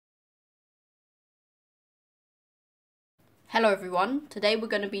Hello everyone, today we're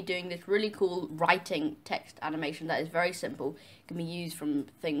going to be doing this really cool writing text animation that is very simple. It can be used from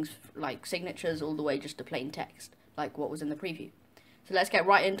things like signatures all the way just to plain text, like what was in the preview. So let's get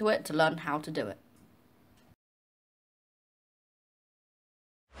right into it to learn how to do it.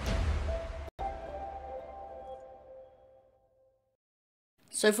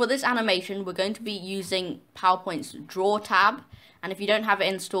 So for this animation, we're going to be using PowerPoint's Draw tab. And if you don't have it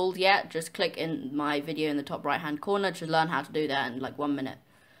installed yet, just click in my video in the top right hand corner to learn how to do that in like 1 minute.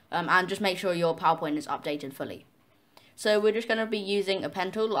 And just make sure your PowerPoint is updated fully. So we're just going to be using a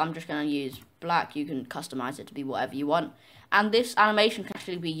pen tool. I'm just going to use black. You can customize it to be whatever you want. And this animation can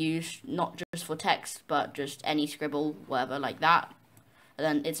actually be used not just for text, but just any scribble, whatever like that. And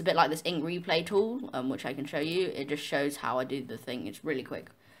then it's a bit like this ink replay tool, which I can show you. It just shows how I do the thing. It's really quick.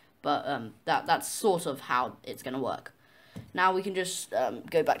 But that's sort of how it's going to work. Now we can just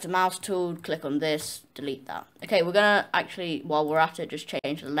go back to mouse tool, click on this, delete that. Okay, we're going to actually, while we're at it, just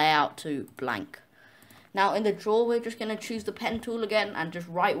change the layout to blank. Now in the draw, we're just going to choose the pen tool again and just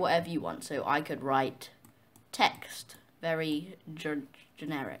write whatever you want. So I could write text, very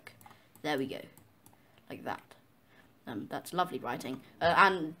generic. There we go, like that. That's lovely writing.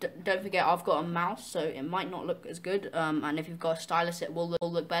 And don't forget, I've got a mouse, so it might not look as good. And if you've got a stylus, it will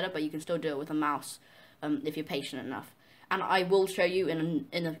look better, but you can still do it with a mouse if you're patient enough. And I will show you in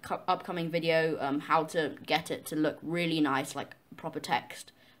an upcoming video how to get it to look really nice, like proper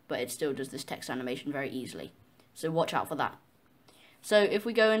text, but it still does this text animation very easily. So watch out for that. So if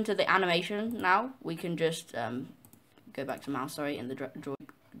we go into the animation now, we can just go back to mouse, sorry, in the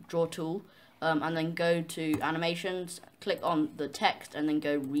draw tool. And then go to animations, click on the text, and then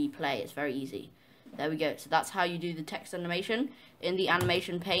go replay. It's very easy. There we go. So that's how you do the text animation. In the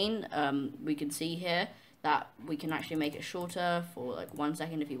animation pane, we can see here that we can actually make it shorter for like 1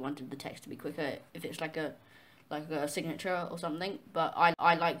 second if you wanted the text to be quicker, if it's like a signature or something. But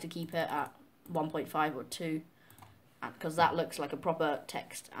I like to keep it at 1.5 or 2 because that looks like a proper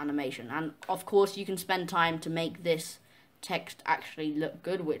text animation. And of course, you can spend time to make this text actually look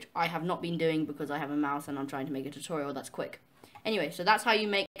good, which I have not been doing because I have a mouse and I'm trying to make a tutorial that's quick. Anyway, so that's how you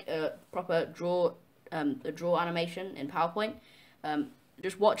make a proper draw animation in PowerPoint.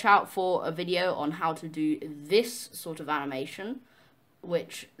 Just watch out for a video on how to do this sort of animation,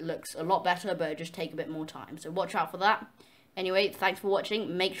 which looks a lot better, but it just takes a bit more time. So watch out for that. Anyway, thanks for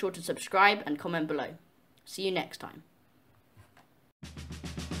watching. Make sure to subscribe and comment below. See you next time.